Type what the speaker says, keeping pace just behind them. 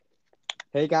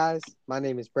Hey guys, my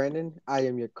name is Brandon. I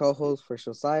am your co host for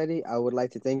Showciety. I would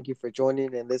like to thank you for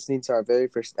joining and listening to our very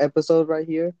first episode right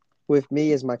here. With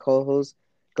me as my co host.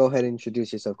 Go ahead and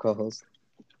introduce yourself, co host.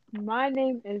 My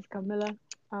name is Camilla.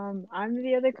 I'm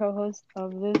the other co-host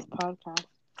of this podcast.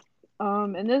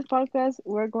 In this podcast,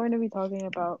 we're going to be talking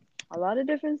about a lot of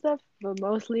different stuff, but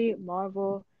mostly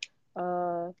Marvel,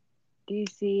 uh,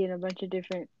 DC, and a bunch of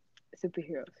different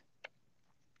superheroes.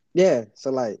 Yeah,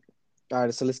 all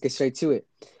right, so let's get straight to it.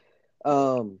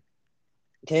 Um,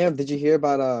 Cam, did you hear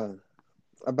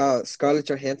about Scarlett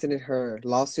Johansson and her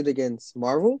lawsuit against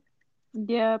Marvel?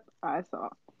 Yep, I saw.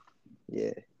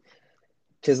 Yeah,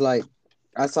 cause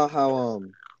I saw how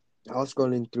I was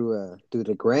scrolling through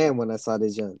the gram when I saw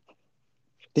this young.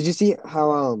 Did you see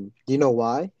how do you know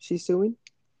why she's suing?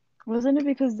 Wasn't it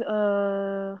because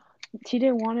she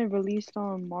didn't want it released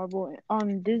on Marvel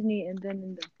on Disney and then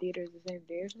in the theaters the same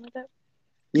day or something like that?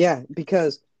 Yeah,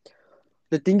 because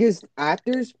the thing is,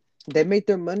 actors they make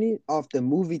their money off the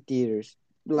movie theaters.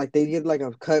 Like they get like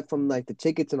a cut from like the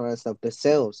tickets and all that stuff, the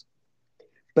sales,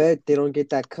 but they don't get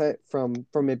that cut from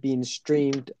it being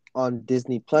streamed on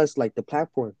Disney Plus, like the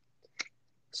platform.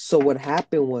 So what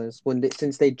happened was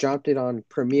since they dropped it on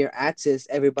Premiere Access,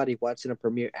 everybody watching on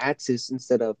Premiere Access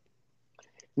instead of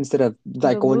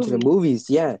like The going to the movie. movies.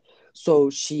 Yeah. So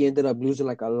she ended up losing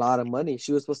like a lot of money.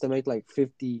 She was supposed to make like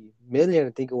 50 million,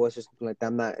 I think it was, or something like that.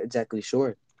 I'm not exactly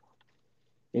sure,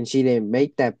 and she didn't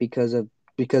make that because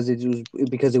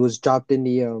it was dropped in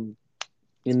the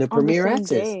On the Premiere same Access.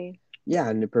 day. Yeah,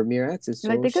 in the Premiere Access.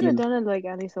 Like So they could have she, done it like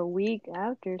at least a week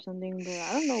after or something, but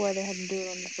I don't know why they had to do it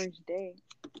on the first day.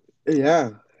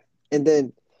 yeah, and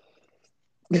then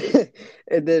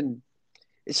and then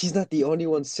she's not the only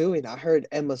one suing. I heard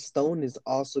Emma Stone is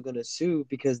also gonna sue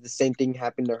because the same thing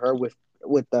happened to her with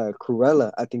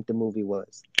Cruella. I think the movie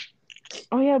was.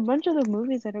 Oh yeah, a bunch of the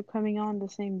movies that are coming out on the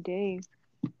same day.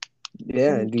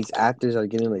 Yeah, And and these actors are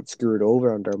getting like screwed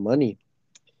over on their money.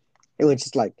 It was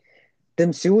just like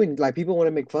them suing, like people want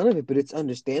to make fun of it, but it's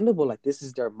understandable. Like this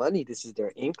is their money, this is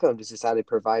their income, this is how they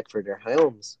provide for their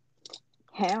homes.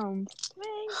 Helms.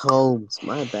 Man. Homes,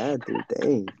 my bad, dude.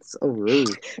 Dang, so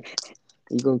rude.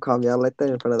 You gonna call me out like that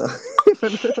in front of the in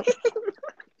front of the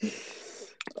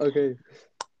Okay.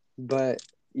 But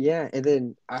yeah, and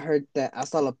then I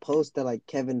saw a post that like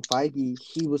Kevin Feige,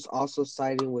 he was also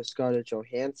siding with Scarlett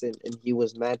Johansson and he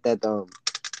was mad that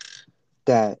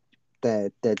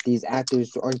that these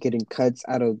actors aren't getting cuts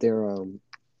out of their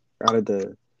out of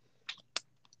the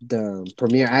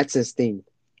premiere access thing.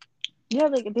 Yeah,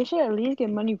 like they should at least get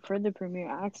money for the premiere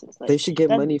access. They Like should get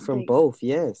that, money from like both,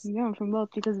 yes. yeah, from both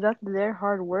because that's their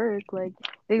hard work. Like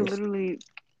they Yeah, literally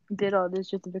did all this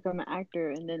just to become an actor,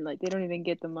 and then like they don't even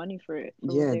get the money for it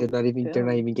for what yeah, they they're not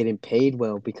film. even getting paid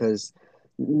well because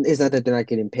it's not that they're not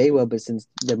getting paid well, but since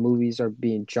the movies are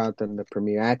being dropped on the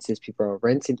premiere access, people are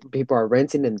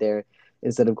renting them there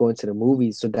instead of going to the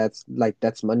movies. So that's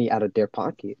money out of their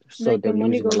pocket. So Like the they're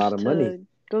money losing a lot of money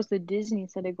goes to Disney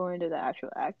instead of going to the actual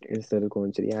actors. instead of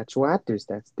going to the actual actors.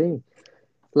 That's the thing.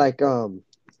 Like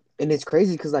and it's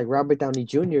crazy because like Robert Downey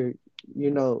Jr.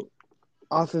 You know,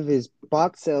 off of his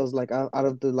box sales, like out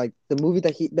of the movie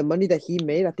the money that he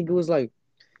made, I think it was like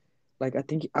I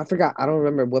think I forgot. I don't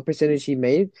remember what percentage he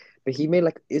made, but he made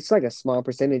like it's like a small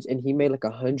percentage, and he made like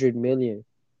 100 million.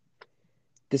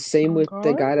 The same Oh with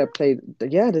the God. guy that played.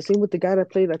 Yeah, the same with the guy that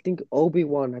played. I think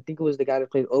Obi-Wan. I think it was the guy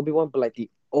that played Obi-Wan, but like the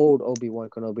old Obi-Wan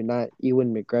Kenobi, not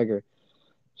Ewan McGregor.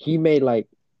 He made like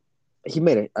he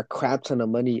made a crap ton of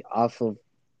money off of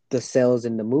the sales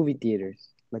in the movie theaters.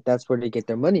 Like that's where they get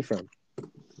their money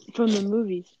From the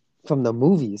movies. from the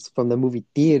movies, from the movie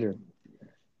theater.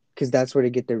 Because that's where they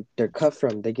get their cut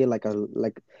from. They get like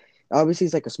obviously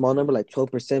it's like a small number, like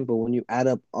 12%, but when you add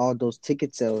up all those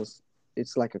ticket sales,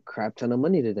 it's like a crap ton of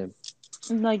money to them.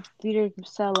 And like theaters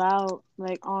sell out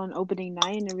like on opening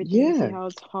night and everything. You see Yeah,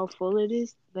 how full it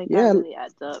is. Like that yeah. really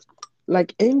adds up.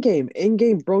 Like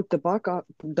Endgame broke the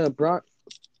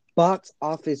box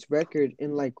office record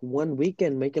in like one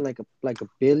weekend, making like $1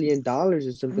 billion or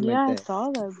something like Yeah, I that.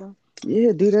 saw that though.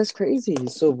 Yeah, dude, that's crazy.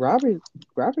 So Robert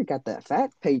got that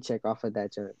fat paycheck off of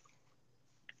that joint.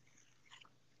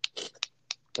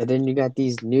 And then you got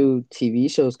these new TV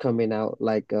shows coming out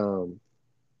like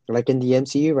in the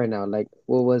MCU right now. Like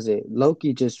what was it?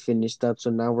 Loki just finished up, so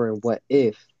now we're in What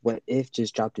If. What If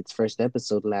just dropped its first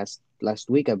episode last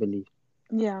week, I believe.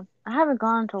 Yeah, I haven't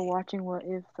gone to watching What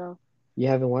If though. You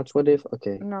haven't watched What If?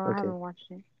 Okay, No, I okay. haven't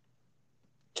watched it.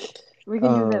 We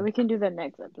can do that. Um, We can do that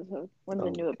next episode when the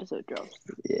oh new episode drops.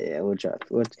 yeah, we'll drop.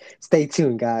 Stay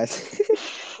tuned, guys.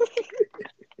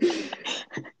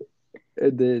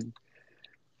 And then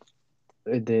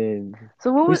And then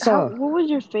So we saw what was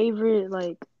your favorite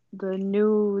like the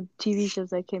new TV shows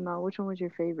that came out? Which one was your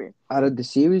favorite? out of the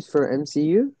series for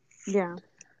MCU. Yeah.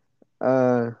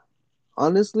 Uh,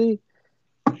 honestly,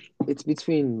 it's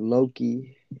between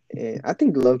Loki and I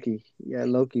think Loki. Yeah,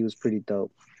 Loki was pretty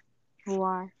dope.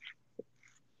 Why?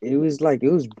 It was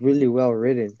really well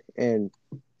written, and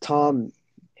Tom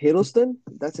Hiddleston,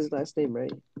 that's his last name,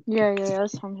 right? Yeah,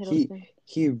 that's Tom He Hiddleston.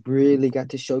 he really got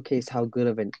to showcase how good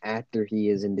of an actor he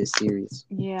is in this series.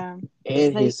 Yeah.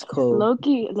 And Like his co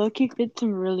Loki fits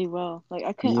him really well. Like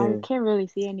I yeah, can't really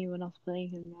see anyone else playing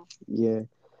him now. yeah.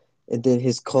 And then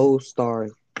his co-star,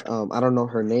 I don't know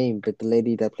her name, but the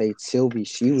lady that played Sylvie,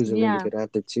 she was a really Yeah. good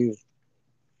actor too.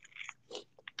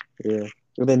 Yeah.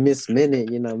 And then Miss Minute,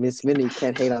 Miss Minute, you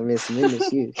can't hate on Miss Minute.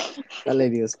 That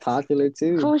lady was popular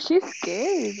too. Bro, she's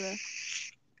scary,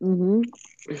 bro. hmm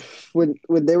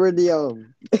when they were in the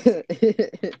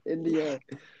in the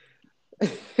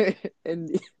in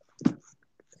the,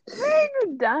 Why are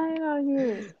you dying out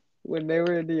here? when they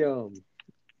were in the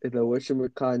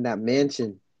whatchamacallit in that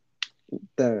mansion,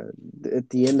 the at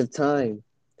the end of time,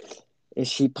 and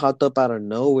she popped up out of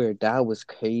nowhere. That was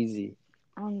crazy.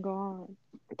 Oh God.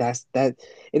 That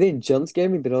it didn't jump scare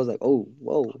me, but I was like, oh,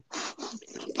 whoa.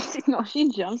 No, she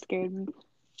jump scared me.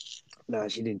 Nah,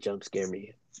 she didn't jump scare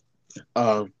me.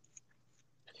 Um,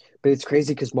 but it's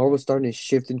crazy because Marvel's starting to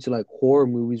shift into like horror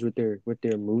movies with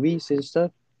their movies and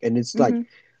stuff, and it's like Hmm.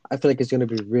 I feel like it's gonna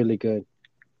be really good.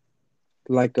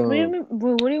 Like What do you mean?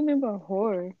 What do you mean by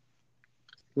horror?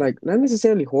 not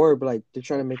necessarily horror, but like they're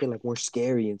trying to make it like more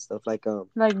scary and stuff. Like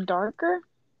Like darker?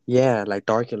 yeah, like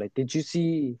darker. Like did you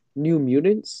see New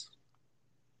Mutants?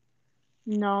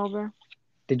 No, bro.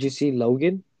 Did you see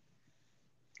Logan?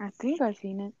 I think I've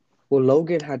seen it. Well,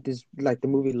 Logan had this like the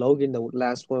movie Logan, the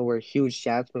last one where Hugh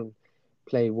Jackman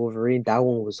played Wolverine. That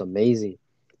one was amazing.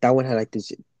 That one had like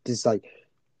this like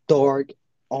dark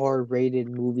R-rated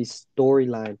movie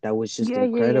storyline that was just Yeah.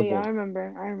 incredible. I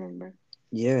remember.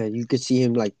 Yeah, you could see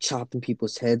him like chopping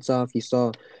people's heads off. You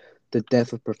saw the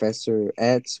death of Professor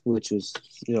X, which was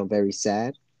very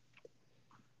sad.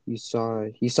 You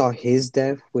saw his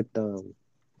death with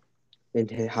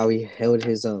and how he held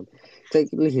his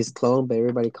technically his clone, but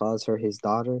everybody calls her his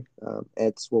daughter.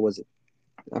 X, what was it?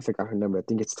 I forgot her number. I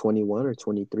think it's 21 or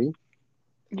 23.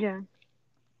 Yeah.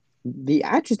 The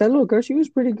actress, that little girl, she was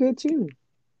pretty good too.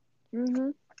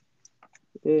 Mhm.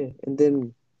 Yeah, and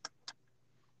then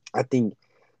I think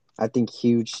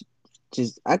Huge,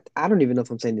 just I don't even know if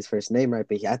I'm saying his first name right,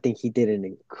 but I think he did an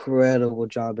incredible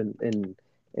job in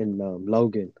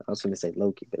Logan. I was gonna say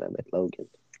Loki, but I meant Logan.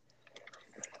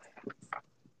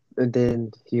 And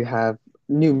then you have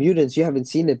New Mutants. You haven't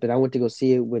seen it, but I went to go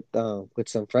see it with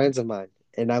some friends of mine.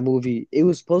 And that movie, it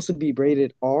was supposed to be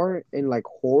rated R and like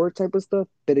horror type of stuff,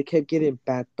 but it kept getting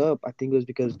backed up. I think it was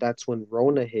because that's when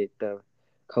Rona hit the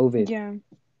COVID. Yeah.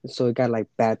 So it got like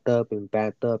backed up and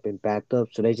backed up and backed up.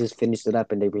 So they just finished it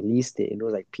up and they released it, and it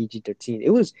was like PG-13. It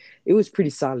was pretty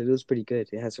solid. It was pretty good.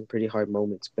 It had some pretty hard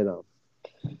moments, but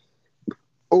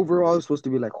overall it's supposed to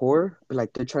be like horror, but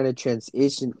like they're trying to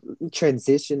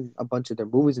transition a bunch of their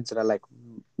movies into that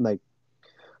like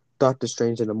Doctor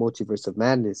Strange and the Multiverse of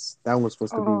Madness. That one's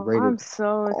supposed to be Oh, I'm rated so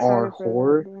R excited for that,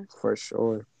 horror bro. for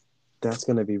sure. That's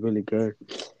gonna be really good.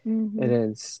 And Mhm.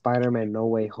 then Spider-Man No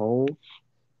Way Home.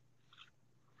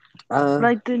 Uh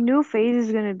Like the new phase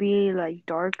is gonna be like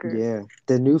darker. yeah.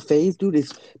 The new phase, dude,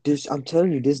 is there's I'm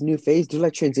telling you, this new phase, they're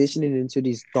like transitioning into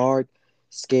these dark,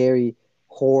 scary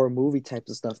horror movie types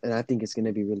of stuff, and I think it's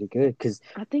gonna be really good because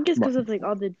I think it's because of like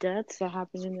all the deaths that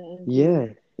happened in the yeah,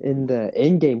 MCU. in the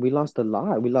end game, we lost a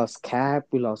lot. We lost Cap,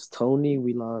 we lost Tony,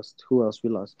 we lost who else? We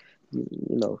lost,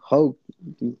 Hulk.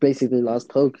 We basically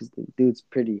lost Hulk because the dude's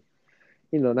pretty.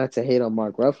 Not to hate on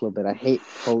Mark Ruffalo, but I hate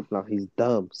Hulk now. He's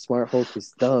dumb. Smart Hulk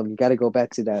is dumb. You got to go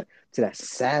back to that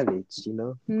Savage.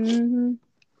 Mhm.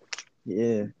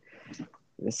 Yeah,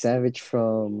 the Savage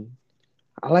from.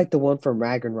 I like the one from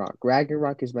Ragnarok.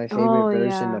 Ragnarok is my favorite Oh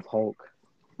version yeah. of Hulk.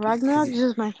 Ragnarok is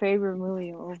just my favorite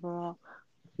movie overall.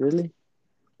 Really,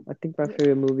 I think my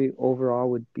favorite movie overall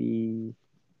would be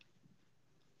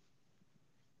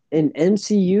in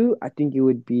MCU, I think it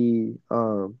would be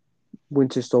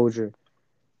Winter Soldier.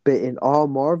 But in all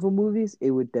Marvel movies,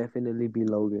 it would definitely be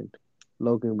Logan.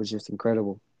 Logan was just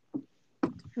incredible.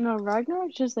 No,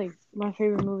 Ragnarok's just like my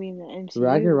favorite movie in the MCU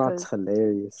Ragnarok's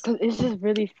hilarious. cause it's just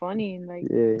really funny and like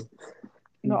Yeah.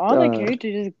 no, all the Uh,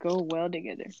 characters just go well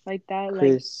together. Like that, like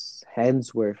Chris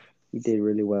Hemsworth, he did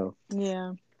really well.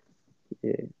 yeah.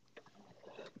 Yeah.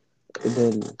 And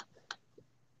then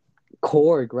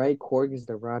Korg, right? Korg is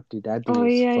the rock dude. That dude Oh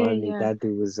was yeah, funny. yeah.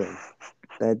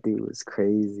 That dude was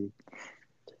crazy.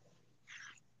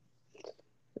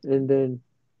 And then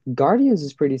Guardians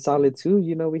is pretty solid too.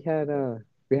 You know, we had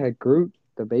Groot,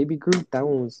 the baby Groot. That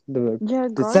one was Yeah,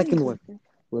 the Guardians second was one good.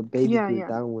 with baby Yeah, Groot. yeah.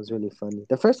 That one was really funny.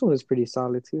 The first one was pretty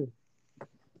solid too.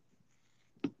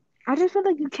 I just feel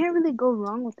like you can't really go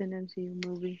wrong with an MCU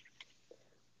movie.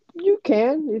 You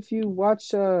can if you watch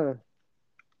that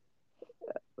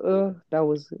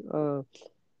was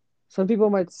some people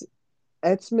might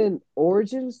X-Men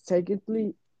Origins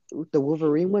technically the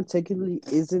Wolverine one technically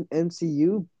isn't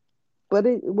MCU, but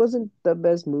it wasn't the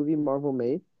best movie Marvel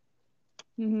made.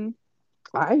 Mhm.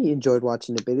 I enjoyed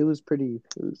watching it, but it was pretty.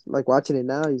 It was like watching it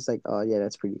now. He's like, oh yeah,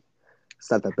 that's pretty. It's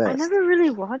not the I best. never really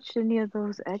watched any of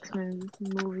those X-Men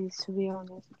movies, to be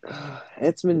honest.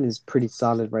 X-Men is pretty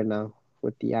solid right now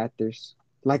with the actors.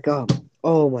 Like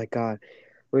oh my god,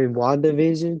 when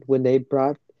WandaVision when they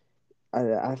brought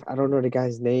I don't know the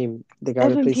guy's name, the guy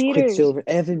that Evan plays Peters. Quicksilver,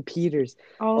 Evan Peters.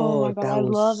 Oh Oh, my god, that I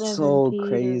was love Evan so Peters.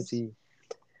 crazy,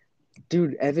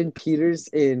 dude. Evan Peters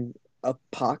in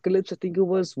Apocalypse, I think it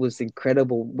was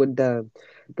incredible. When the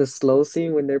slow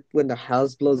scene when the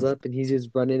house blows up and he's just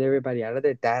running everybody out of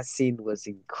there. That scene was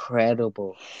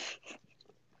incredible.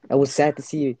 I was sad to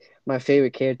see my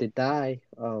favorite character die,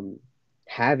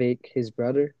 Havoc, his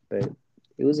brother, but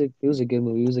it was a good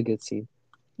movie. It was a good scene.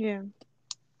 Yeah.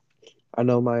 I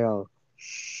know my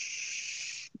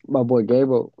boy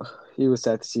Gabriel, he was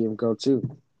sad to see him go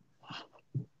too.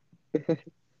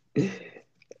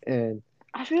 And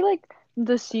I feel like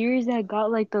the series that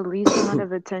got like the least amount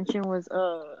of attention was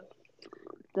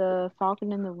the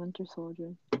Falcon and the Winter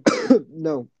Soldier.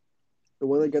 no, the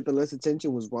one that got the less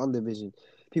attention was WandaVision.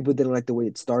 People didn't like the way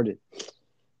it started.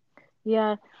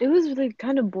 Yeah, it was really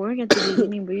kind of boring at the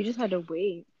beginning, but you just had to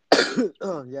wait.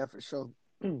 Oh yeah, for sure.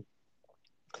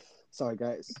 Sorry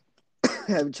guys,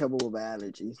 having trouble with my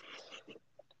allergies.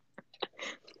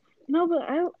 No, but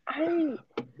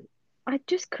I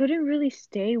just couldn't really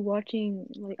stay watching.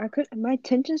 Like I could, my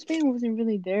attention span wasn't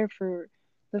really there for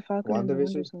the Falcon and the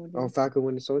Winter WandaVision, oh Soldier. Falcon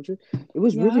Winter Soldier, it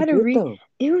was Yeah, I really had to good re. though.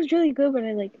 It was really good, but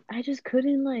I just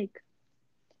couldn't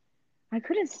I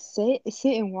couldn't sit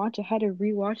and watch. I had to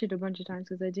rewatch it a bunch of times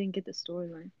because I didn't get the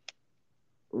storyline.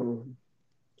 Mm.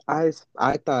 I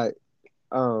thought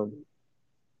um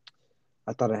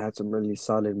I thought it had some really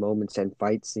solid moments and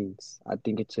fight scenes. I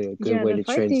think it's a good Yeah, way the to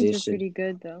fight scenes were transition. pretty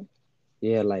good though.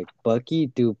 Yeah, like Bucky,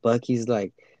 dude. Bucky's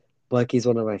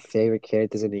one of my favorite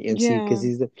characters in the MCU because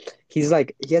Yeah.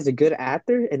 he has a good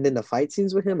actor, and then the fight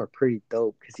scenes with him are pretty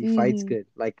dope because he fights Mhm. good,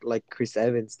 like Chris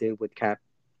Evans did with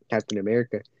Captain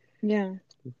America, Yeah.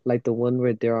 like the one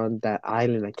where they're on that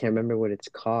island. I can't remember what it's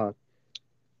called.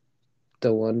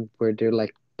 The one where they're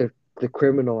like the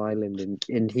criminal island,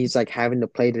 and he's like having to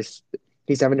play this.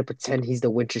 He's having to pretend he's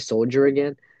the Winter Soldier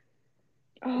again,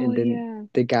 Oh and then yeah.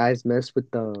 the guys mess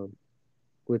with the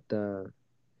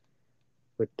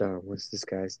what's this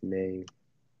guy's name?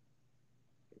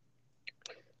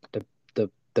 The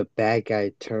the bad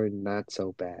guy turned not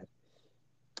so bad.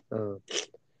 Uh,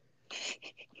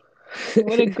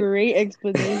 What a great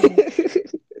explanation.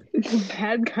 The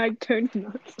bad guy turned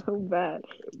not so bad.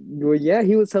 well, yeah,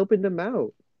 he was helping them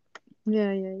out.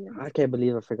 Yeah, yeah, yeah. I can't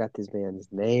believe I forgot this man's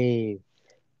name.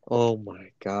 Oh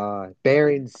my god,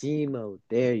 Baron Zemo.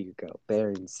 There you go,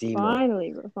 Baron Zemo.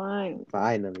 Finally, bro. Finally.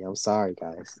 Finally, I'm sorry,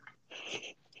 guys.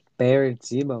 Baron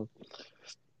Zemo.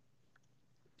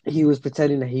 He was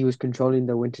pretending that he was controlling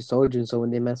the Winter Soldier, and so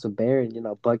when they messed with Baron,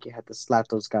 Bucky had to slap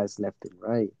those guys left and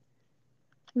right.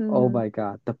 Oh Mhm. my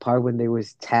god, the part when they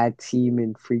was tag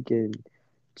teaming freaking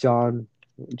John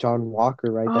John Walker,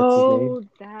 right? That's his name. Oh,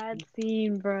 that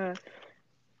scene, bro.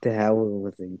 That one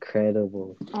was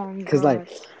incredible. Oh Cause like,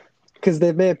 God. cause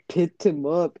that man picked him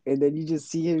up, and then you just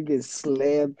see him get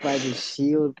slammed by the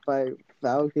shield by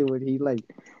Falcon when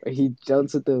when he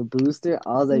jumps with the booster.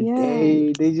 I was like, Yeah.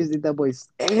 dang, they just did that boy,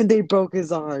 and they broke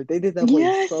his arm. They did that boy Yeah,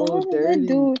 I so saw that. That dirty.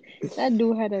 dude. That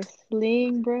dude had a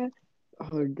sling, bro.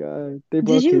 Oh god, they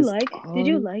broke his Did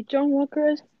you arm. like John Walker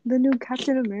as the new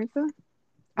Captain America?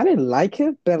 I didn't like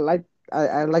him, but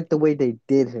I like the way they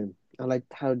did him. I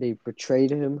liked how they portrayed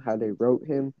him, how they wrote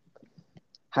him,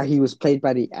 how he was played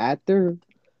by the actor.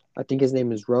 I think his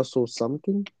name is Russell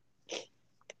something.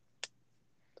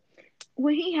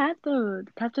 When he had the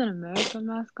Captain America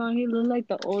mask on, he looked like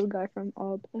the old guy from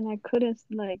Up, and I couldn't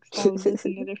stop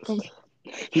looking at it from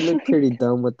He looked like, pretty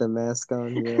dumb with the mask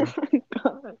on, yeah. oh my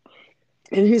God.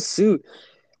 And his suit,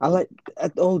 I like.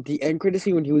 The end credit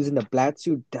scene when he was in the black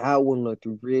suit. That one looked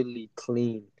really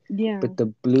clean. Yeah. But the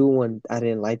blue one, I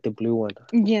didn't like the blue one.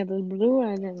 Yeah, the blue one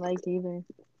I didn't like either.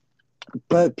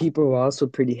 But people were also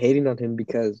pretty hating on him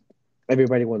because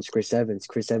everybody wants Chris Evans.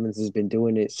 Chris Evans has been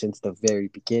doing it since the very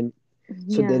beginning.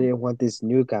 So they Yeah, didn't want this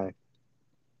new guy,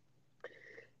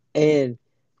 and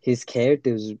his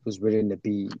character was written to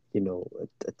be,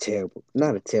 a terrible,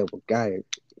 not a terrible guy.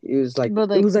 but It like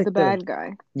was the like the bad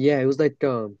guy. yeah, it was like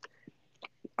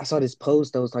I saw this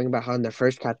post that was talking about how in the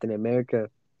first Captain America,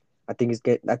 I think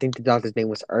the doctor's name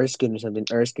was Erskine or something.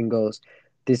 Erskine goes,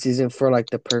 "This isn't for like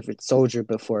the perfect soldier,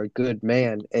 but for a good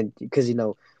man." And because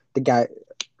the guy,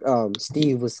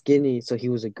 Steve was skinny, so he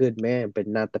was a good man, but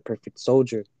not the perfect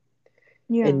soldier.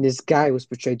 Yeah. And this guy was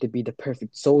portrayed to be the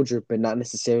perfect soldier, but not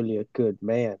necessarily a good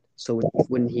man. So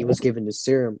when he was given the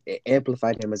serum, it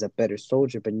amplified him as a better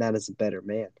soldier, but not as a better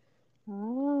man.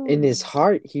 In his Oh.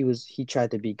 heart, he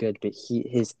tried to be good, but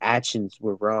his actions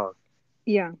were wrong.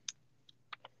 Yeah.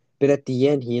 But at the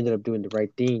end, he ended up doing the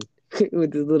right thing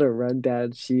with his little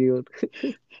rundown shield.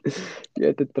 You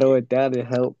had to throw it down and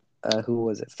help. Who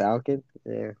was it? Falcon?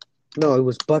 Yeah. No, it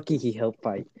was Bucky. He helped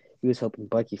fight. He was helping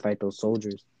Bucky fight those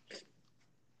soldiers.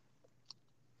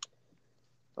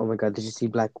 Oh my God! Did you see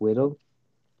Black Widow?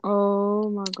 Oh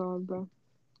my god, bro.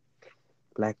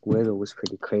 Black Widow was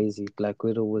pretty crazy. Black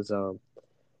Widow was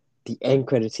the end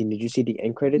credit scene. Did you see the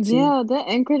end credit scene? Yeah, that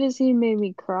end credit scene made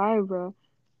me cry, bro.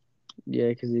 Yeah,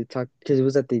 because it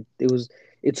was at the it was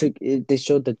it took it, they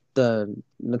showed the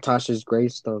Natasha's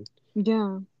gravestone.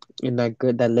 Yeah. And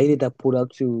that lady that pulled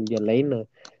up to Yelena,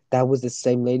 that was the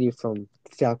same lady from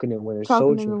Falcon and Winter Falcon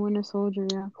and the Soldier, Winter Soldier,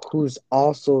 yeah. who's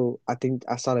also, I think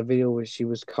I saw the video where she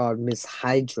was called Miss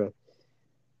Hydra,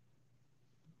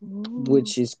 Ooh.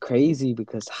 which is crazy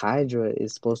because Hydra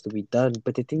is supposed to be done.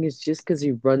 But the thing is, just because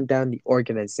you run down the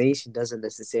organization doesn't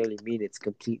necessarily mean it's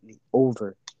completely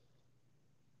over.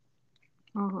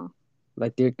 Uh-huh.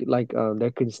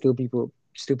 There can still be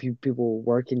people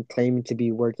working, claiming to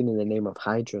be working in the name of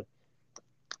Hydra.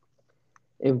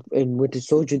 And with the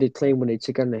soldier, they claimed when they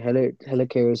took on the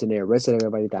helicarriers and they arrested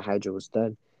everybody that Hydra was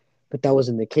done. But that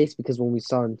wasn't the case because when we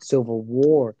saw in Civil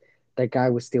War, that guy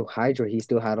was still Hydra. He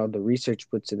still had all the research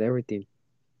books and everything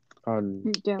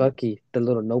on Yeah. Bucky, the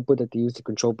little notebook that they used to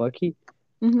control Bucky,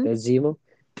 Mm-hmm. that Zemo.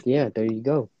 Yeah, there you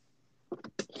go.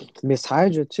 Miss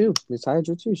Hydra too. Miss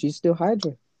Hydra too. She's still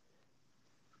Hydra.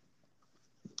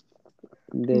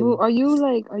 And Well, then,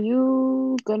 are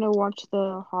you gonna watch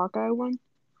the Hawkeye one?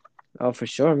 oh, for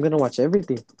sure, I'm gonna watch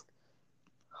everything.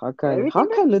 Everything, bro?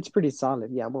 Hawkeye looks pretty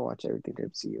solid. Yeah, I'm gonna watch everything in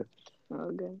MCU.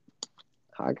 Okay.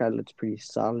 Hawkeye looks pretty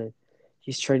solid.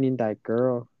 He's training that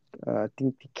girl. I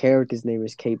think the character's name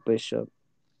is Kate Bishop.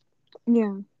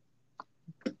 Yeah.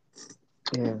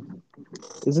 Yeah,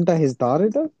 isn't that his daughter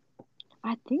though?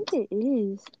 I think it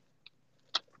is.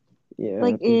 Yeah, I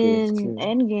Like think it is in too.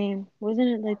 Endgame, wasn't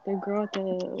it like the girl at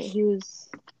the he was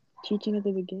teaching at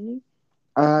the beginning?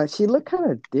 She looked kind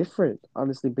of different,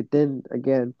 honestly. But then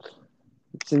again,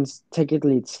 since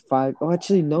technically it's five, oh,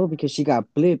 actually no, because she got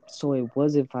blipped, so it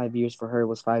wasn't 5 years for her. It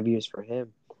was 5 years for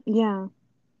him. Yeah.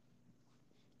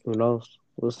 Who knows?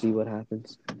 We'll see what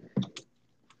happens.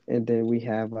 And then we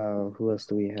have who else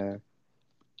do we have?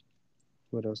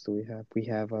 What else do we have? We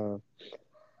have I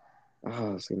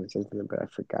was gonna say something, but I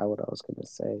forgot what I was gonna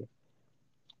say.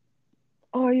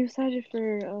 Oh, are you excited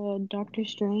for Doctor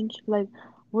Strange? Like,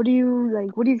 what do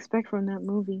you expect from that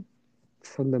movie?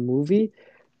 From the movie,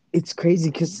 it's crazy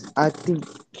because I think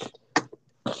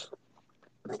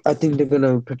they're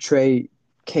gonna portray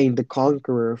Kane the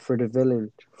Conqueror for the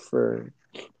villain. For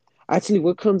actually,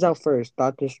 what comes out first?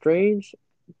 Doctor Strange,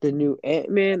 the new Ant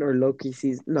Man, or Loki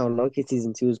season? No, Loki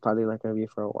season 2 is probably not gonna be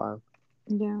for a while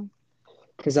Yeah.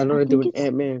 because I know I they're think doing it's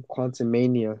Ant Man Quantum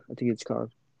Mania. I think it's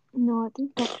called. no, I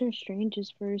think Doctor Strange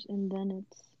is first and then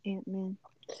it's Ant-Man.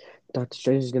 Doctor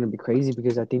Strange is gonna be crazy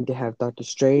because I think they have Doctor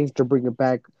Strange. They're bringing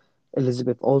back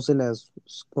Elizabeth Olsen as,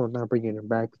 well, not bringing her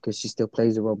back because she still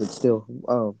plays the role, but still,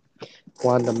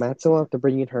 Wanda Maximoff. They're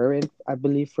bringing her in, I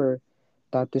believe, for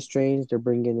Doctor Strange. They're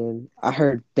bringing in. I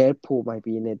heard Deadpool might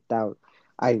be in it.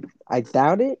 I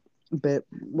doubt it. But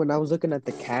when I was looking at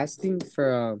the casting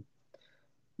for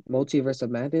Multiverse of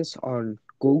Madness on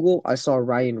Google, I saw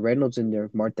Ryan Reynolds in there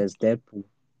marked as Deadpool.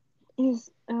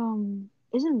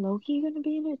 Isn't Loki gonna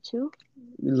be in it too?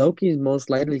 Loki is most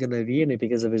likely going to be in it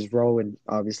because of his role in,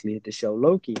 obviously, the show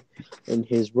Loki, and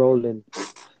his role in,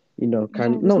 kind Yeah,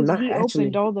 of, no, because not he opened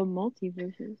actually. all the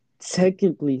multiverses.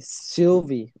 Technically,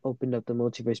 Sylvie opened up the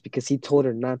multiverse because he told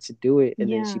her not to do it,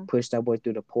 and then she Yeah. pushed that boy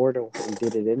through the portal and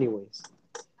did it anyways.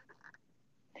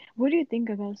 What do you think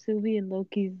about Sylvie and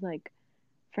Loki's like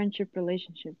friendship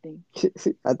relationship thing?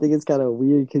 I think it's kind of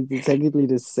weird because they're technically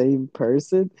the same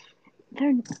person.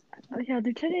 They're yeah,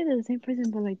 they're technically the same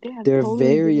person, but like they have They're totally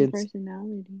different variants.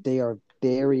 personalities. They are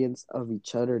variants of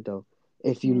each other, though.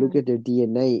 If you look Yeah. at their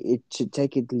DNA, it should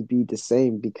technically be the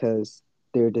same because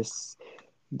they're this.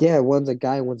 Yeah, one's a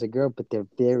guy, one's a girl, but they're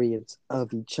variants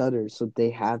of each other, so they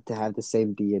have to have the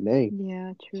same DNA.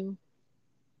 Yeah, true.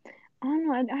 I don't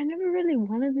know. I never really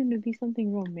wanted them to be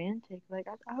something romantic. Like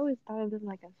I always thought of them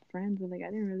like as friends, but like I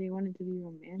didn't really want it to be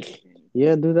romantic or anything.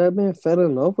 Yeah, dude, that man fell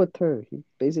in love with her. He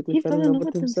basically He fell fell in in love love with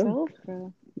with himself. himself,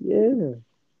 bro. Yeah,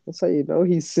 that's how you know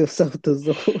he's still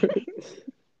self-absorbed.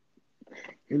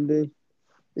 And then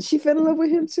she fell in love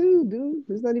with him too, dude.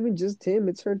 It's not even just him;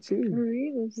 it's her For too.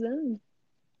 real, it's them.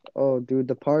 Oh, dude,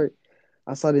 the part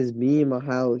I saw this meme on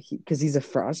how because he's a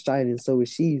frost giant and so is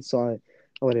she. So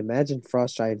I would imagine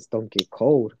frost giants don't get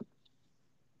cold.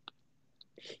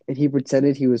 And he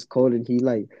pretended he was cold, and he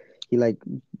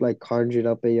conjured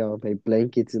up a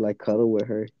blanket to like cuddle with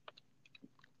her.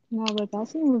 No, but that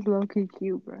scene was low key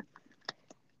cute, bro.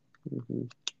 hmm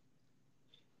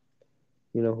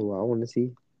You know who I want to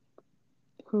see?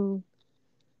 Who?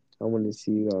 I want to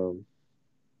see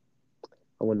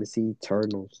I want to see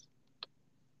Eternals.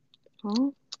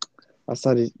 Huh? I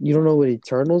saw this. You don't know what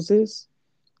Eternals is?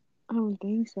 I don't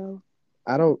think so.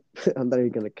 I don't. I'm not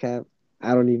even gonna cap.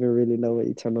 I don't even really know what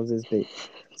Eternals is, but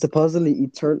supposedly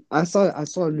Eternal. I saw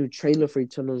a new trailer for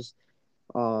Eternals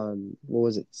on what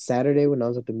was it, Saturday, when I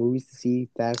was at the movies to see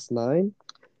Fast Nine.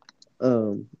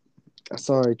 Um, I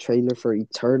saw a trailer for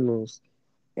Eternals,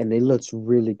 and it looks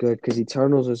really good because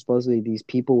Eternals are supposedly these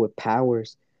people with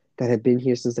powers that have been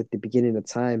here since like the beginning of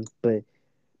time, but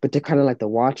they're kind of like the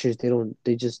Watchers. They don't.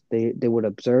 They would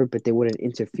observe, but they wouldn't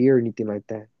interfere or anything like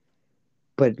that.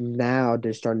 But now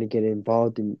they're starting to get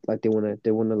involved in like they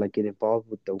wanna like get involved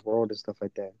with the world and stuff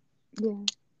like that. Yeah.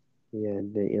 Yeah,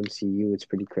 the MCU, it's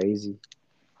pretty crazy.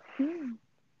 Hmm.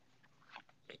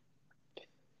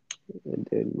 And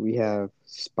then we have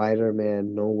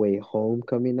Spider-Man No Way Home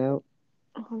coming out.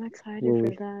 Oh, I'm excited Well, for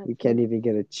we that. we can't even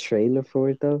get a trailer for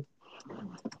it though.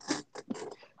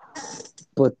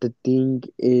 But the thing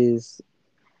is,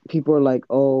 people are like,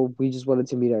 "Oh, we just wanted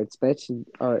to meet our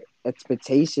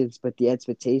expectations," but the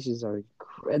expectations are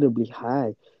incredibly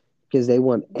high because they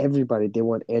want everybody. They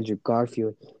want Andrew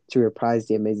Garfield to reprise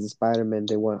the Amazing Spider-Man.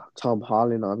 They want Tom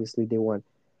Holland, obviously. They want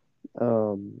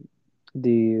um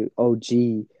the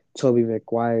OG Tobey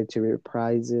Maguire to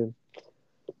reprise him.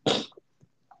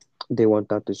 They want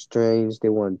Doctor Strange. They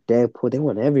want Deadpool. They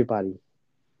want everybody.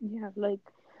 Yeah, like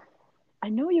I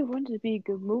know you want it to be a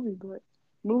good movie, but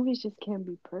movies just can't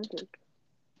be perfect.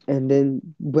 And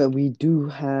then, but we do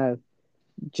have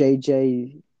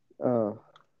JJ. Uh,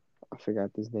 I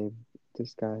forgot his name.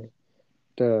 This guy.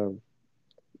 The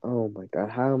Oh my God,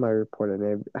 how am I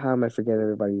reporting? How am I forgetting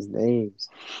everybody's names?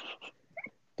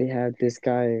 They have this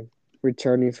guy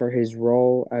returning for his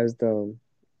role as the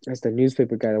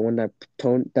newspaper guy, the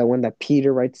one that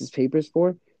Peter writes his papers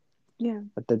for Yeah.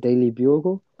 at the Daily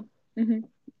Bugle. Mhm.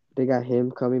 They got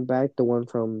him coming back, the one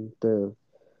from the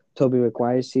Tobey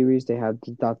Maguire series. They have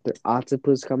Doctor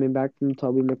Octopus coming back from the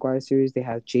Tobey Maguire series. They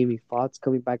have Jamie Foxx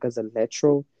coming back as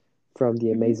Electro from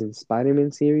the Mhm. Amazing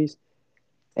Spider-Man series.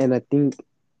 And I think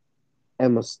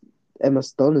Emma Emma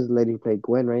Stone is the lady who played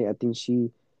Gwen, right? I think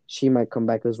she might come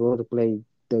back as well to play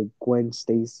the Gwen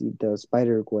Stacy, the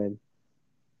Spider Gwen.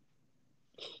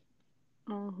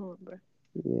 Uh huh, bro.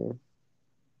 Yeah,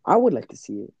 I would like to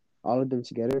see it, all of them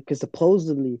together, because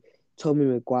supposedly Tobey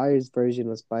Maguire's version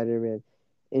of Spider-Man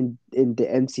in the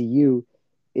MCU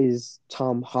is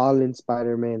Tom Holland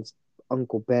Spider Man's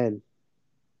Uncle Ben.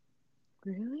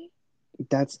 Really?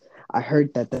 That's I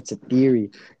heard that. That's a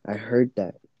theory. I heard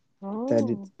that Oh.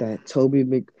 it's that Toby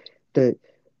Mc the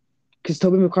because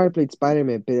Tobey Maguire played Spider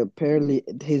Man, but apparently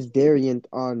his variant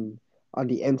on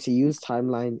the MCU's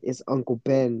timeline is Uncle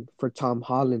Ben for Tom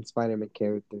Holland's Spider Man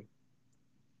character.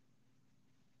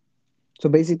 So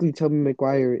basically, Tobey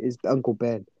Maguire is Uncle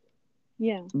Ben,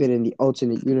 Yeah. but in the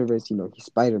alternate universe, he's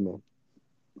Spider Man.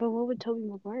 But what would Tobey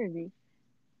Maguire be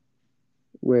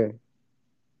Where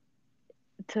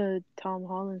to Tom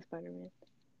Holland Spider Man?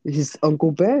 he's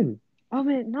Uncle Ben, Oh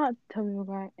man, not Tobey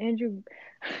Maguire. Andrew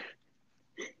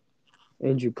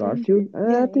Garfield. Andrew. I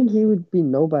Yeah, think he Andrew. would be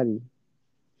nobody.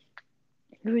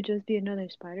 It would just be another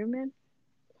Spider Man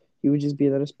He would just be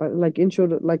another spider, like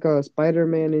like a Spider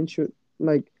Man intro,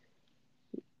 like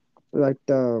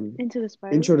the into the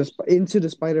Spider Verse. Into the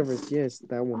Spider Verse. Yes,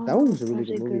 that one. That one Oh, was a really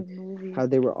such good a movie. good movie. How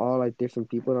they were all like different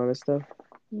people and all that stuff.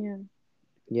 Yeah.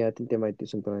 Yeah, I think they might do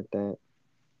something like that.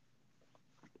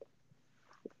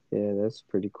 Yeah, that's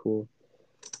pretty cool.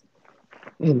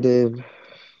 And then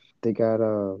they got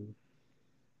um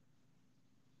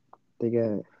they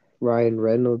got Ryan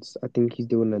Reynolds. I think he's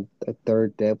doing a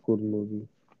third Deadpool movie.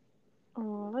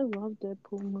 Oh, I love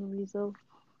Deadpool movies though.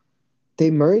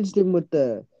 They merged him with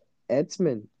the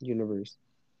X-Men universe.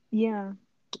 Yeah,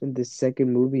 In the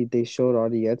second movie, they showed all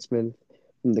the X Men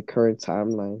from the current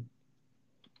timeline.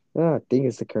 I think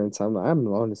it's the current timeline. I'm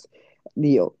honest.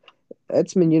 The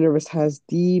X Men universe has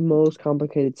the most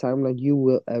complicated timeline you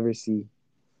will ever see.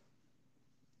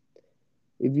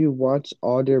 If you watch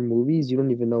all their movies, you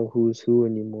don't even know who's who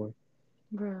anymore.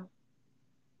 bro.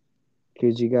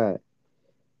 Because you got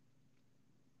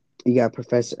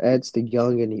Professor X, the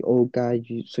young and the old guy.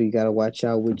 So you gotta watch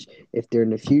out which if they're in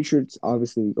the future, it's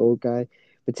obviously the old guy.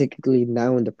 But technically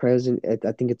now in the present,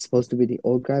 I think it's supposed to be the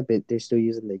old guy, but they're still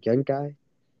using the young guy.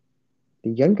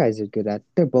 The young guys are good at.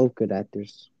 They're both good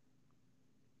actors.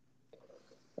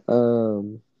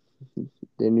 Um,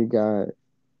 then you got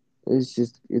it's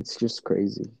just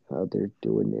crazy how they're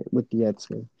doing it with the X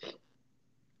Men.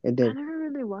 And I then never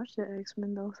really watched the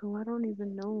X-Men though, so I don't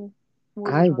even know what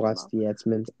you're I talking watched about. the X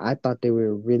Men. I thought they were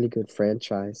a really good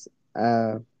franchise.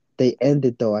 They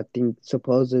ended though. I think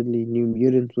supposedly New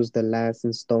Mutants was the last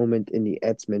installment in the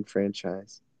X Men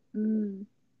franchise. Mm,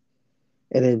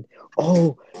 And then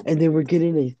oh, and then we're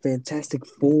getting a Fantastic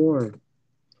Four.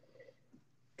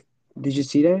 Did you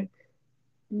see that?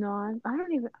 no, I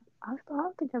don't even. I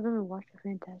don't think I've ever watched a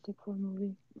Fantastic Four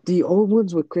movie. The old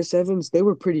ones with Chris Evans, they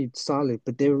were pretty solid,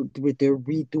 but they're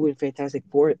redoing Fantastic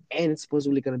Four, and it's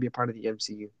supposedly gonna be a part of the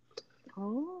MCU.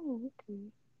 Oh, okay.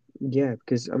 Yeah,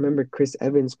 because I remember Chris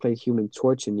Evans played Human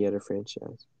Torch in the other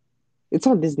franchise. It's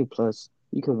on Disney Plus.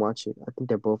 You can watch it. I think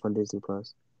they're both on Disney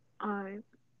Plus. Alright.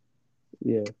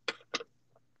 Yeah,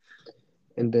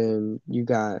 and then you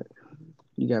got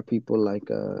people like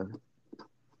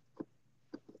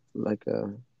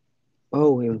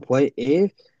oh, and what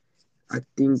if I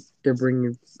think they're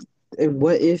bringing and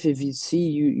what if you see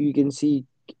you can see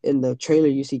in the trailer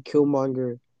you see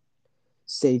Killmonger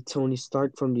save Tony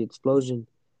Stark from the explosion.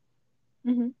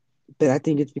 Mhm. But I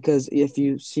think it's because if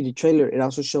you see the trailer, it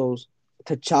also shows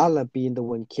T'Challa being the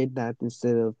one kidnapped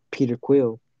instead of Peter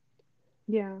Quill.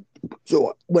 Yeah.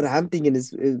 So what I'm thinking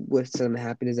is what's gonna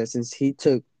happen is that since he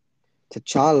took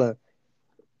T'Challa,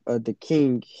 the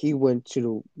king, he went to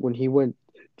the when he went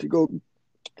to go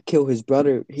kill his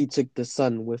brother, he took the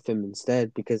son with him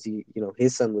instead because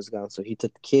his son was gone, so he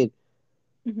took the kid.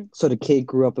 Mhm. So the kid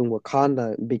grew up in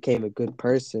Wakanda and became a good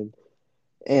person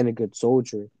and a good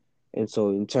soldier. And so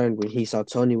in turn, when he saw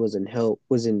Tony was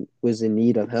in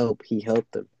need of help, he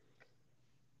helped him.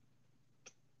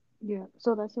 Yeah.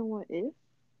 So that's in What If?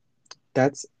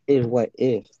 That's in What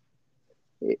If.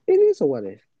 It is a what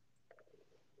if.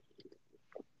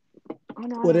 Oh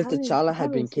no, What I if haven't. I T'Challa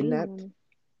had been haven't seen kidnapped? one.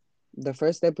 The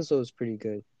first episode was pretty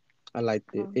good. I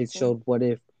liked it. Oh, It okay. showed what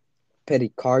if Petty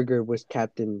Carter was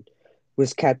Captain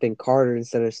Carter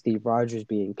instead of Steve Rogers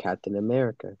being Captain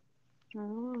America.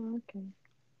 Oh, okay.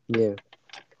 Yeah,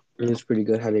 it was pretty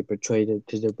good how they portrayed it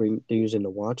because they're using the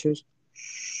Watchers.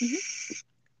 Mhm.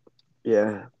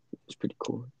 Yeah, it's pretty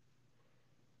cool.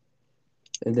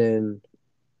 And then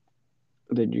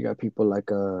you got people like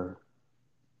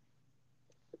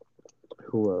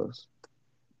who else?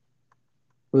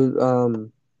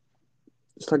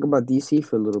 Let's talk about DC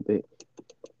for a little bit.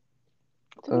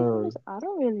 To be honest, Um, I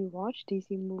don't really watch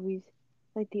DC movies.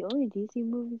 Like the only DC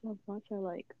movies I've watched are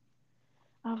like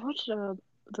I've watched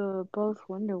the both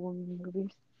Wonder Woman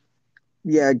movies.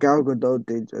 yeah, Gal Gadot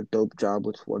did a dope job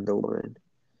with Wonder Woman.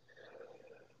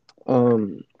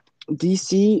 Um,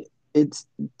 DC, it's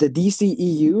the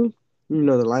DCEU,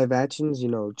 the live actions,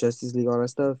 Justice League, all that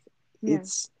stuff. Yeah.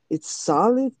 It's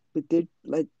solid, but they're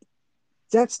like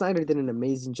Zack Snyder did an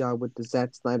amazing job with the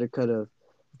Zack Snyder cut of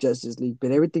Justice League,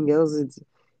 but everything else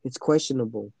it's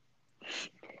questionable.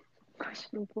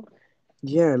 Questionable.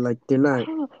 Yeah, like I don't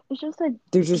know. It's just that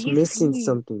they're just missing DC,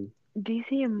 something.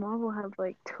 DC and Marvel have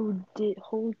like two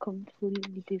whole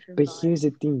completely different But vibes. here's the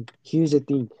thing. Here's the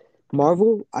thing.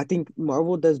 I think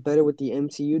Marvel does better with the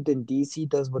MCU than DC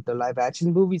does with their live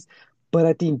action movies. But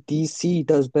I think DC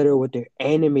does better with their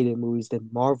animated movies than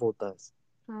Marvel does.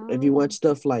 If you watch Oh.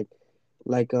 stuff like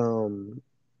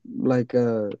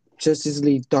Justice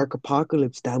League Dark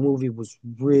Apocalypse, that movie was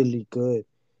really good.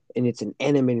 And it's an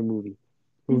animated movie.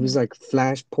 Movies Mhm. like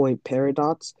Flashpoint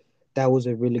Paradox, that was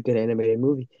a really good animated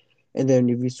movie. And then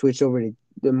if you switch over to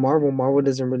the Marvel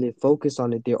doesn't really focus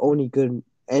on it. Their only good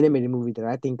animated movie that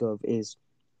I think of is,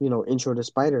 Intro to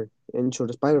Spider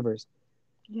Verse.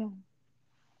 Yeah.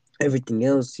 Everything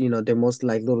else, they're mostly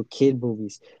like little kid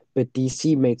movies. But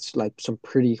DC makes like some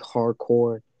pretty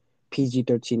hardcore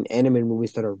PG-13 animated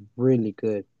movies that are really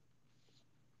good.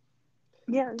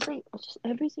 Yeah, it's like it's just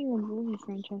every single movie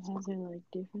franchise has their like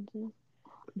differences,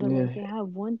 but like Yeah, they have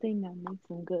one thing that makes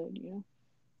them good, you know?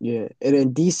 yeah. And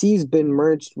then DC's been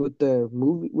merged with the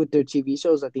movie with their TV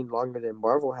shows. I think longer than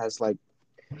Marvel has. Like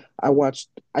I watched.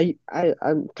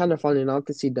 I'm kind of falling off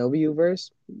the CW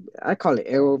verse. I call it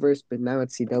Arrowverse, but now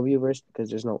it's CW verse because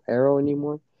there's no Arrow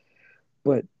anymore.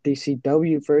 But the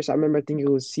CW verse, I remember. I think it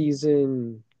was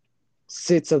season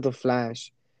six of the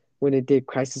Flash when it did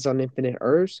Crisis on Infinite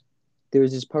Earths. There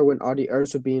was this part when all the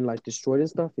Earths were being like destroyed and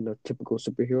stuff. Typical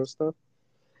superhero stuff.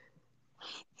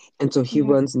 And so he Yeah,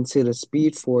 runs into the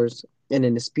Speed Force, and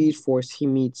in the Speed Force, he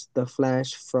meets the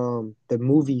Flash from the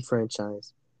movie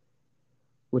franchise,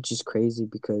 which is crazy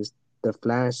because the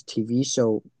Flash TV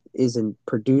show isn't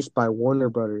produced by Warner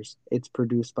Brothers. It's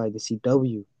produced by the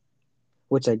CW,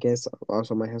 which I guess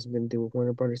also might have something to do with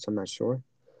Warner Brothers. I'm not sure,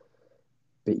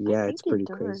 but I yeah, it's think it pretty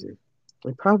does. crazy.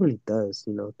 It probably does.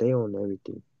 They own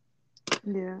everything.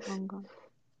 Yeah, I'm gone.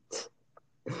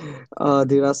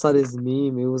 Dude, I saw this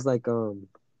meme. It was like,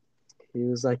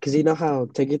 cause you know how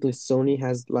technically Sony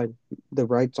has like the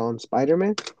rights on Spider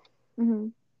Man.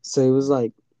 Mhm. So it was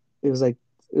like, it was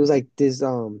like this.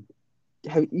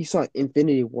 Have you saw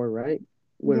Infinity War, right?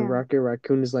 When Yeah. Rocket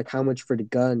Raccoon is like, how much for the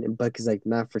gun, and Buck is like,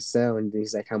 not for sale, and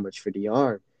he's like, how much for the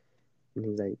arm? And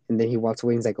he's like, and then he walks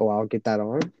away. And he's like, oh, I'll get that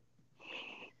arm.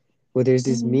 Well, there's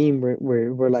this Mhm. meme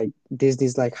where like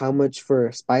Disney's like, how much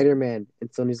for Spider Man,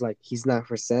 and Sony's like, he's not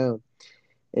for sale,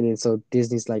 and then so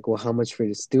Disney's like, well, how much for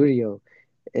the studio?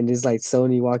 And it's like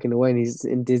Sony walking away,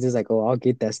 and Disney's like, oh, I'll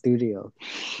get that studio.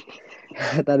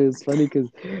 I thought it was funny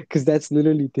because that's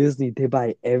literally Disney. They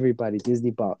buy everybody.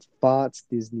 Disney bought Fox.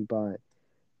 Disney bought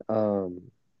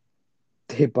um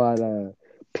they bought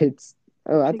Pitts.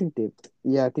 Oh, I Pick. think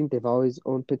I think they've always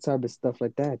owned Pixar, but stuff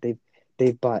like that.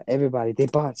 They've bought everybody. They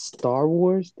bought Star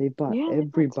Wars. They bought Yeah, they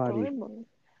bought Star everybody. Wars.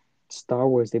 Star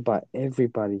Wars. They bought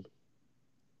everybody.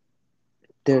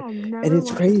 They're I've and never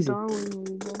it's watched a crazy. Star Wars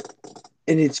movie, bro.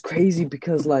 And it's crazy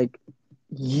because like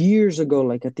years ago,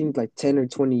 like I think like 10 or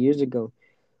 20 years ago,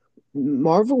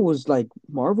 Marvel was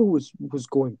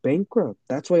going bankrupt.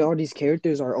 That's why all these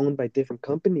characters are owned by different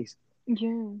companies.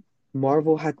 Yeah.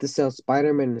 Marvel had to sell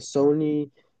Spider-Man to Sony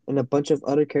and a bunch of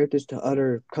other characters to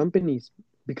other companies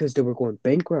because they were going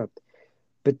bankrupt.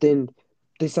 But then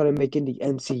they started making the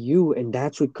MCU, and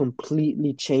that's what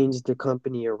completely changed the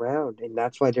company around. And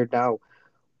that's why they're now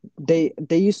they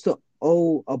used to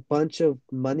owe a bunch of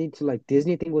money to like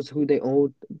Disney. I think was who they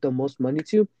owed the most money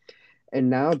to, and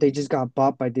now they just got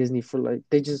bought by Disney for like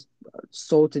they just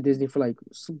sold to Disney for like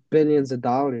billions of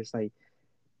dollars. Like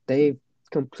they've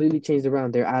completely changed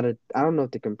around. They're out of I don't know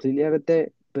if they're completely out of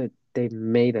debt, but they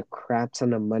made a crap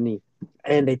ton of money,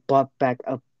 and they bought back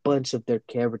a bunch of their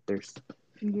characters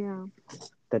Yeah.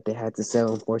 that they had to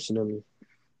sell, unfortunately.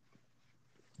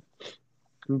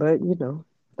 But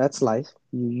that's life.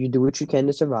 You do what you can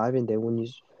to survive, and then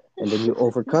you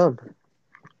overcome.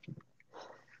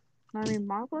 I mean,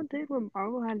 Marvel did what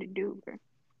Marvel had to do, bro.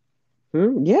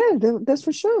 Yeah, that's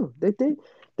for sure. They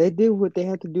did what they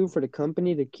had to do for the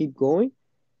company to keep going.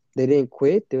 They didn't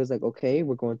quit. They was like, okay,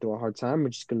 we're going through a hard time.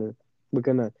 We're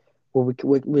gonna,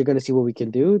 we're gonna see what we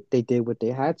can do. They did what they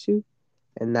had to,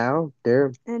 and now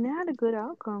they're, And it had a good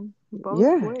outcome both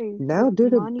yeah, ways, now like they're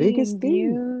the money biggest and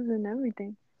thing. views and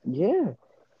everything. Yeah,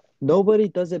 nobody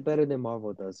does it better than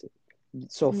Marvel does it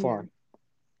so Yeah. far.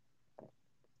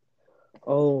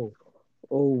 Oh,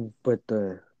 but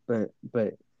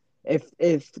if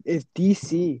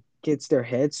DC gets their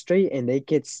head straight and they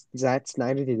get Zack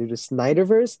Snyder to do the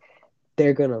Snyderverse,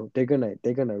 they're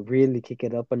gonna really kick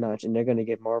it up a notch, and they're gonna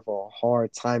give Marvel a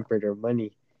hard time for their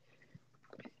money.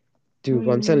 What Dude, do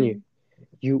you I'm telling you,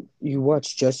 mean? you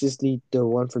watch Justice League, the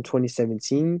one from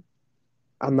 2017.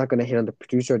 I'm not gonna hit on the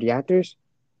producer or the actors.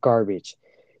 Garbage.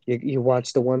 You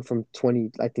watch the one from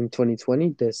 2020,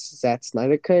 the Zack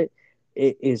Snyder cut.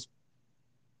 It is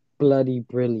bloody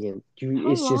brilliant. How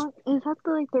It's just long is that?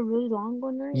 The really long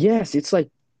one, right? yes, it's like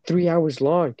 3 hours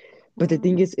long. But the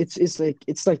thing Wow. is, it's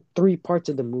like three parts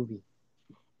of the movie.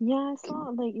 Yeah, I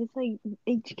saw it's like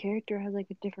each character has like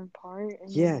a different part, and then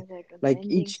Yeah, there's like an like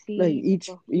ending each like scene, like each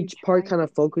a each huge part fight. kind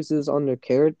of focuses on their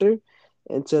character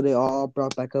until they all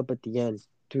brought back up at the end.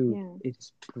 Dude, Yeah.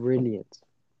 it's brilliant.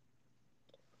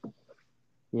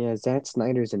 Yeah, Zack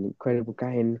Snyder's an incredible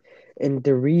guy, and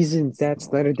the reason Zack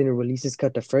Snyder didn't release his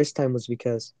cut the first time was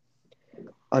because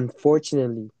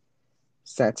unfortunately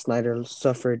Zack Snyder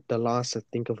suffered the loss, I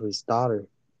think, of his daughter,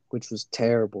 which was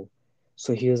terrible.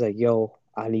 So he was like, "Yo,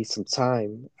 I need some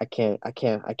time. I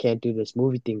can't do this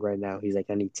movie thing right now." He's like,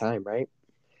 "I need time, right?"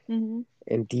 Mhm.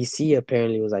 And DC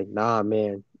apparently was like, "Nah,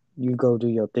 man, you go do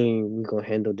your thing. We gonna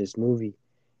handle this movie."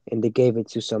 And they gave it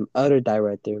to some other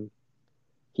director.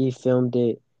 He filmed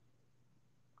it,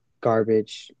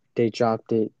 garbage. They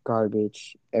dropped it,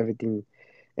 garbage. Everything,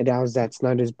 and now Zack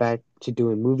Snyder's back to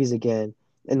doing movies again.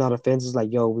 And all the fans was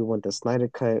like, "Yo, we want the Snyder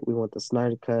cut. We want the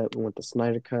Snyder cut. We want the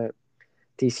Snyder cut."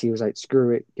 DC was like,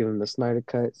 "Screw it, give him the Snyder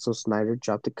cut." So Snyder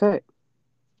dropped the cut,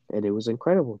 and it was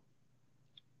incredible.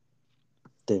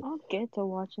 The I'll get to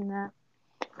watching that.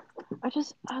 I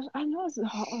know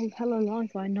it's hella long,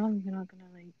 so I know I'm not gonna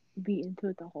like be into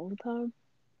it the whole time.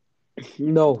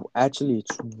 no, actually,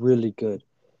 it's really good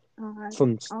I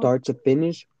from I'll start to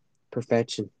finish,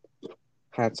 perfection.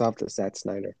 Hats off to Zack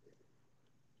Snyder.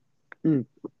 Mm.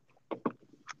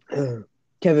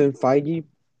 Kevin Feige,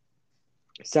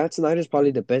 Zack Snyder's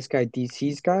probably the best guy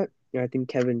DC's got. And I think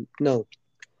Kevin Feige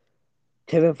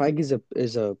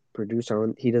is a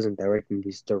producer. He doesn't direct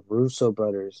movies. The Russo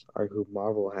brothers are who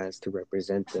Marvel has to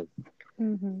represent them.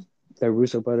 mhm. The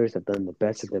Russo brothers have done the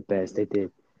best of the best. They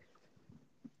did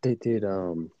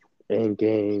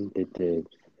Endgame. They did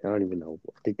I don't even know.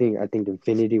 I think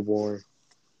Infinity War.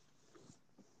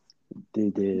 They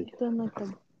did They've done like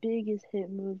the biggest hit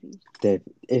movies. that.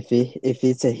 If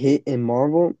it's a hit in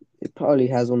Marvel, it probably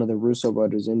has one of the Russo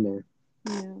brothers in there.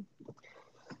 Yeah.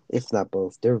 If not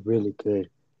both, they're really good.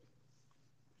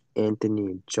 Anthony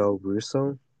and Joe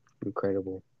Russo,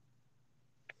 incredible.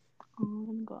 Oh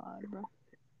my god, bro.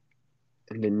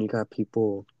 And then you got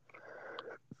people.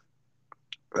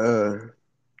 Uh,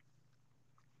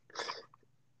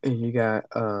 and you got.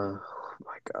 Oh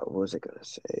my God, what was I gonna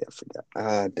say? I forgot.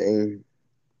 Ah, dang.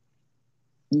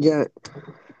 Yeah,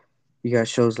 you got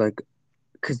shows like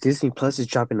because Disney Plus is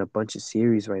dropping a bunch of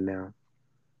series right now.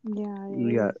 Yeah, You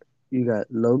it got is. you got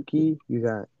Loki, you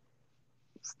got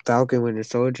Falcon Winter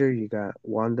Soldier, you got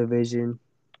WandaVision,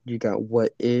 you got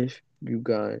What If, you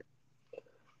got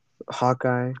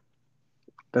Hawkeye.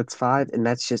 That's five, and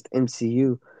that's just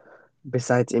MCU.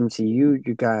 Besides MCU,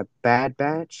 you got Bad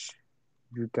Batch,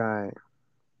 you got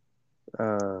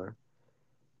uh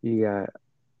you got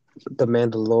The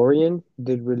Mandalorian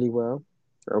did really well.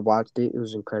 I watched it, it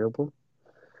was incredible.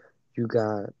 You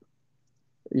got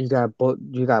you got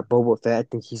Boba Fett, I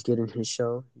think he's getting his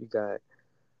show. You got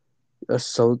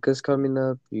Ahsoka's coming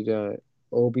up. You got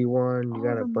Obi-Wan. You Oh,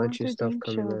 got a the bunch of Monsters stuff Inc.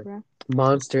 coming show, up. bro.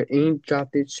 Monster Inc.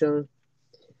 dropped its show.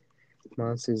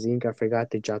 Monsters Inc. I forgot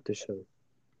they dropped the show.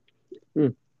 Hmm.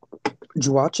 Did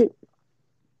you watch it?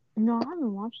 No, I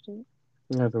haven't watched it.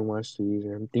 I haven't watched it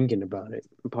either. I'm thinking about it.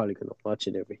 I'm probably gonna watch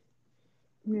it every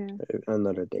Yeah.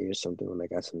 another day or something when I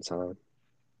got some time.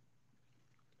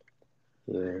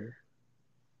 Yeah.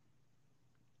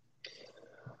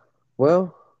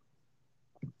 Well,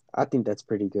 I think that's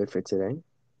pretty good for today.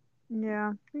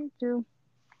 Yeah, me too.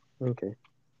 Okay.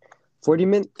 40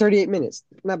 minutes, 38 minutes.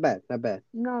 Not bad. Not bad.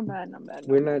 Not bad, not bad,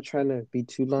 We're not bad. not trying to be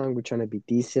too long. We're trying to be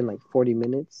decent, like 40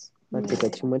 minutes. Not take Yeah,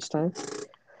 up too yeah. much time.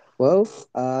 Well,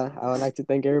 I would like to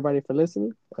thank everybody for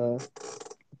listening.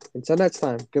 Until next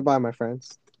time, goodbye, my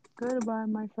friends. Goodbye,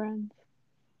 my friends.